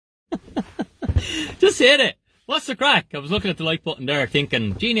Just hit it. What's the crack? I was looking at the like button there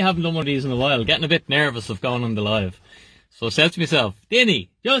thinking, Genie, haven't done one of these in a while, getting a bit nervous of going on the live. So I said to myself, Dinny,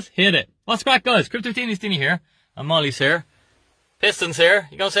 just hit it. What's the crack, guys? Crypto With Dinny's Dinny here. And Molly's here. Piston's here.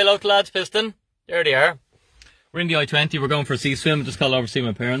 You gonna say hello to lads, Piston? There they are. We're in the I-20. We're going for a sea swim. Just called over to see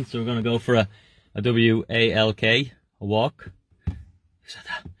my parents. So we're going to go for a W-A-L-K, a walk.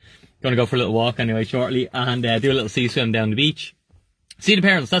 Going to go for a little walk anyway shortly and do a little sea swim down the beach. See the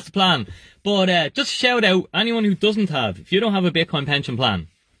parents, that's the plan. But just shout out anyone who doesn't have, if you don't have a Bitcoin pension plan,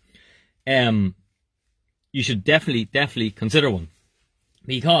 you should definitely consider one.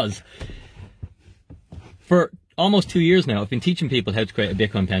 Because for almost 2 years now, I've been teaching people how to create a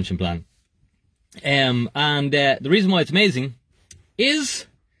Bitcoin pension plan. The reason why it's amazing is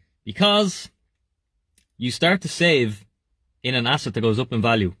because you start to save in an asset that goes up in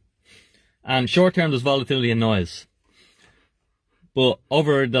value. And short term, there's volatility and noise. But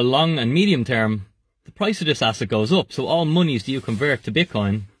over the long and medium term, the price of this asset goes up. So all monies that you convert to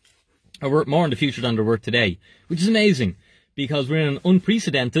Bitcoin are worth more in the future than they're worth today. Which is amazing. Because we're in an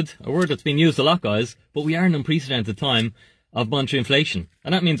unprecedented, a word that's been used a lot, guys, but we are in an unprecedented time of monetary inflation.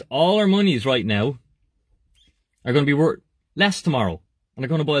 And that means all our monies right now are going to be worth less tomorrow. And they're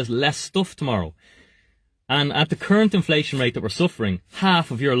going to buy us less stuff tomorrow. And at the current inflation rate that we're suffering, half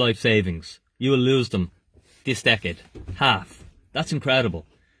of your life savings, you will lose them this decade. Half. That's incredible.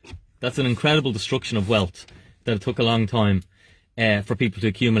 That's an incredible destruction of wealth that it took a long time for people to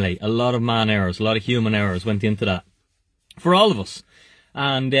accumulate. A lot of man errors, a lot of human errors went into that. For all of us.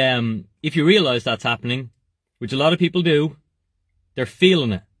 And if you realise that's happening, which a lot of people do, they're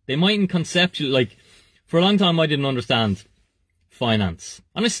feeling it. They mightn't conceptually, like, for a long time I didn't understand finance.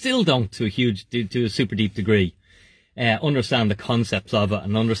 And I still don't to a super deep degree. Understand the concepts of it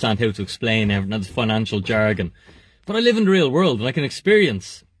and understand how to explain everything. That's financial jargon. But I live in the real world and I can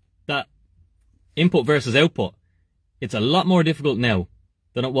experience that input versus output. It's a lot more difficult now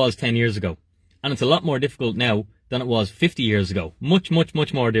than it was 10 years ago. And it's a lot more difficult now than it was 50 years ago. Much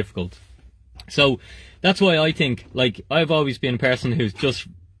more difficult. So that's why I think, like, I've always been a person who's just,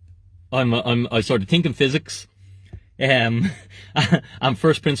 I sort of think in physics. I'm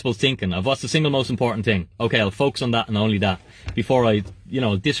first principles thinking of what's the single most important thing. Okay, I'll focus on that and only that before I,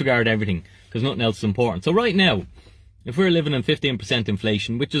 disregard everything because nothing else is important. So right now, if we're living in 15%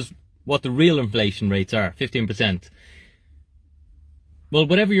 inflation, which is what the real inflation rates are, 15%, well,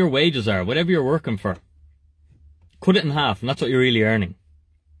 whatever your wages are, whatever you're working for, cut it in half and that's what you're really earning.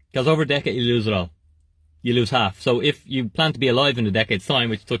 Because over a decade you lose it all. You lose half. So if you plan to be alive in a decade's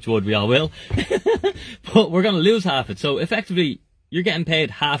time, which touch wood we all will, but we're going to lose half it. So effectively, you're getting paid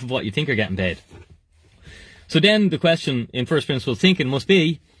half of what you think you're getting paid. So then the question in first principles thinking must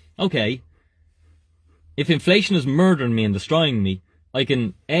be, okay, if inflation is murdering me and destroying me, I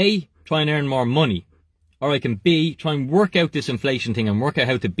can A, try and earn more money, or I can B, try and work out this inflation thing and work out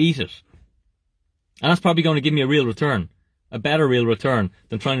how to beat it. And that's probably going to give me a real return. A better real return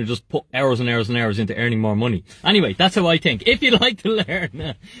than trying to just put hours and hours and hours into earning more money. Anyway, that's how I think. If you'd like to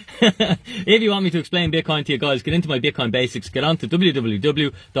learn, if you want me to explain Bitcoin to you guys, get into my Bitcoin basics, get on to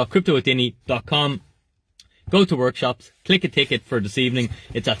www.cryptowithdinny.com, go to workshops, click a ticket for this evening.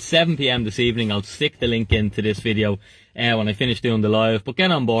 It's at 7 PM this evening. I'll stick the link into this video when I finish doing the live. But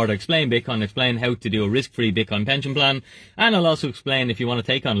get on board, I explain Bitcoin, explain how to do a risk-free Bitcoin pension plan, and I'll also explain if you want to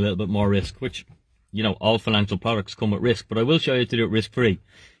take on a little bit more risk, which, all financial products come with risk, but I will show you to do it risk-free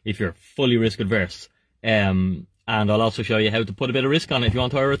if you're fully risk-adverse. And I'll also show you how to put a bit of risk on it if you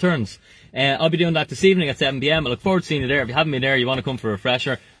want higher returns. I'll be doing that this evening at 7 PM. I look forward to seeing you there. If you haven't been there, you want to come for a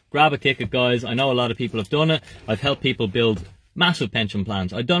refresher, grab a ticket, guys. I know a lot of people have done it. I've helped people build massive pension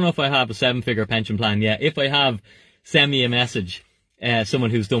plans. I don't know if I have a 7-figure pension plan yet. If I have, send me a message. Someone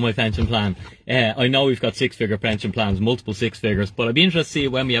who's done my pension plan. I know we've got 6-figure pension plans, multiple 6 figures, but I'd be interested to see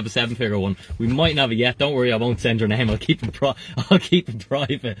when we have a 7-figure one. We might not have it yet. Don't worry, I won't send your name. I'll keep it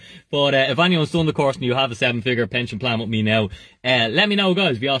private. But if anyone's done the course and you have a 7-figure pension plan with me now, let me know,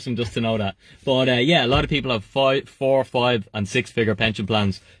 guys. It'd be awesome just to know that. But a lot of people have 4, 5, and 6-figure pension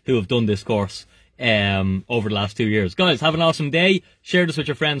plans who have done this course over the last 2 years. Guys, have an awesome day. Share this with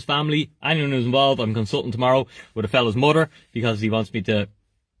your friends, family, anyone who's involved. I'm consulting tomorrow with a fella's mother because he wants me to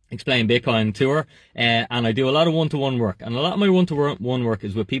explain Bitcoin to her. And I do a lot of one-to-one work. And a lot of my one-to-one work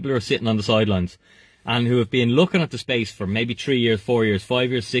is with people who are sitting on the sidelines and who have been looking at the space for maybe 3 years, 4 years,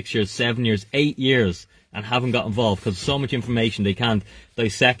 5 years, 6 years, 7 years, 8 years and haven't got involved because there's so much information they can't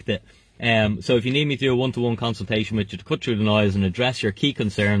dissect it. So if you need me to do a one-to-one consultation with you to cut through the noise and address your key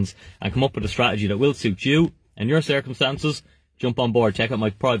concerns and come up with a strategy that will suit you and your circumstances, jump on board. Check out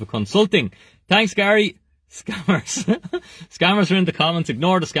my private consulting. Thanks, Gary. Scammers. Scammers are in the comments.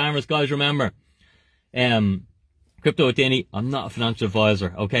 Ignore the scammers, guys. Remember, Crypto with Dinny, I'm not a financial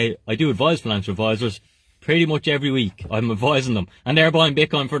advisor, okay? I do advise financial advisors pretty much every week. I'm advising them, and they're buying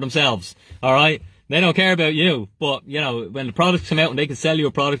Bitcoin for themselves, alright? They don't care about you, but, you know, when the products come out and they can sell you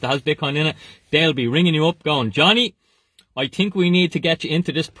a product that has Bitcoin in it, they'll be ringing you up going, Johnny, I think we need to get you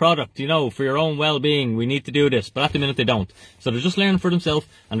into this product, you know, for your own well-being. We need to do this. But at the minute they don't. So they're just learning for themselves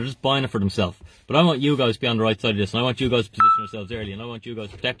and they're just buying it for themselves. But I want you guys to be on the right side of this, and I want you guys to position yourselves early, and I want you guys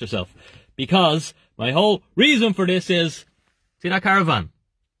to protect yourself. Because my whole reason for this is, see that caravan?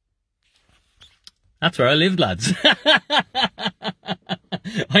 That's where I live, lads.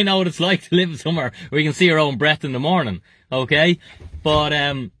 I know what it's like to live somewhere where you can see your own breath in the morning, okay? But,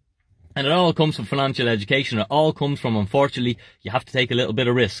 and it all comes from financial education. It all comes from, unfortunately, you have to take a little bit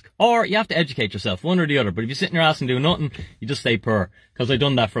of risk. Or you have to educate yourself, one or the other. But if you sit in your ass and do nothing, you just stay poor. Because I've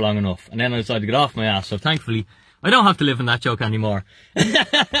done that for long enough. And then I decided to get off my ass. So thankfully, I don't have to live in that joke anymore.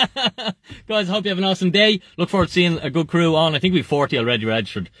 Guys, I hope you have an awesome day. Look forward to seeing a good crew on. I think we've 40 already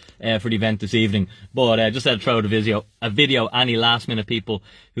registered for the event this evening. But just had to throw out a video. Any last minute people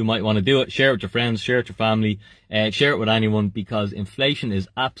who might want to do it, share it with your friends, share it with your family, share it with anyone, because inflation is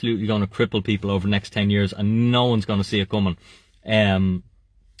absolutely going to cripple people over the next 10 years and no one's going to see it coming. And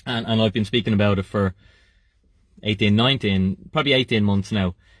I've been speaking about it for probably 18 months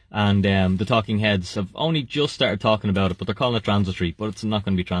now. And the talking heads have only just started talking about it, but they're calling it transitory, but it's not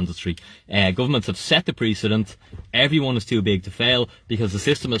going to be transitory. Governments have set the precedent. Everyone is too big to fail because the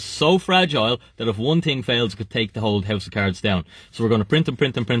system is so fragile that if one thing fails, it could take the whole house of cards down. So we're going to print and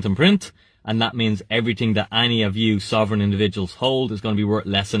print and print and print, and that means everything that any of you sovereign individuals hold is going to be worth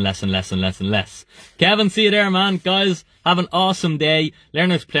less and less and less and less and less. Kevin, see you there, man. Guys, have an awesome day.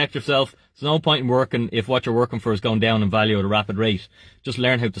 Learn how to protect yourself. There's no point in working if what you're working for is going down in value at a rapid rate. Just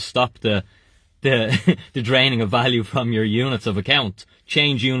learn how to stop the draining of value from your units of account.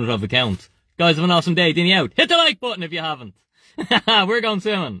 Change unit of account. Guys, have an awesome day. Dinny out. Hit the like button if you haven't. We're going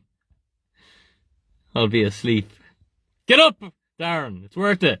swimming. I'll be asleep. Get up, Darren. It's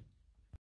worth it.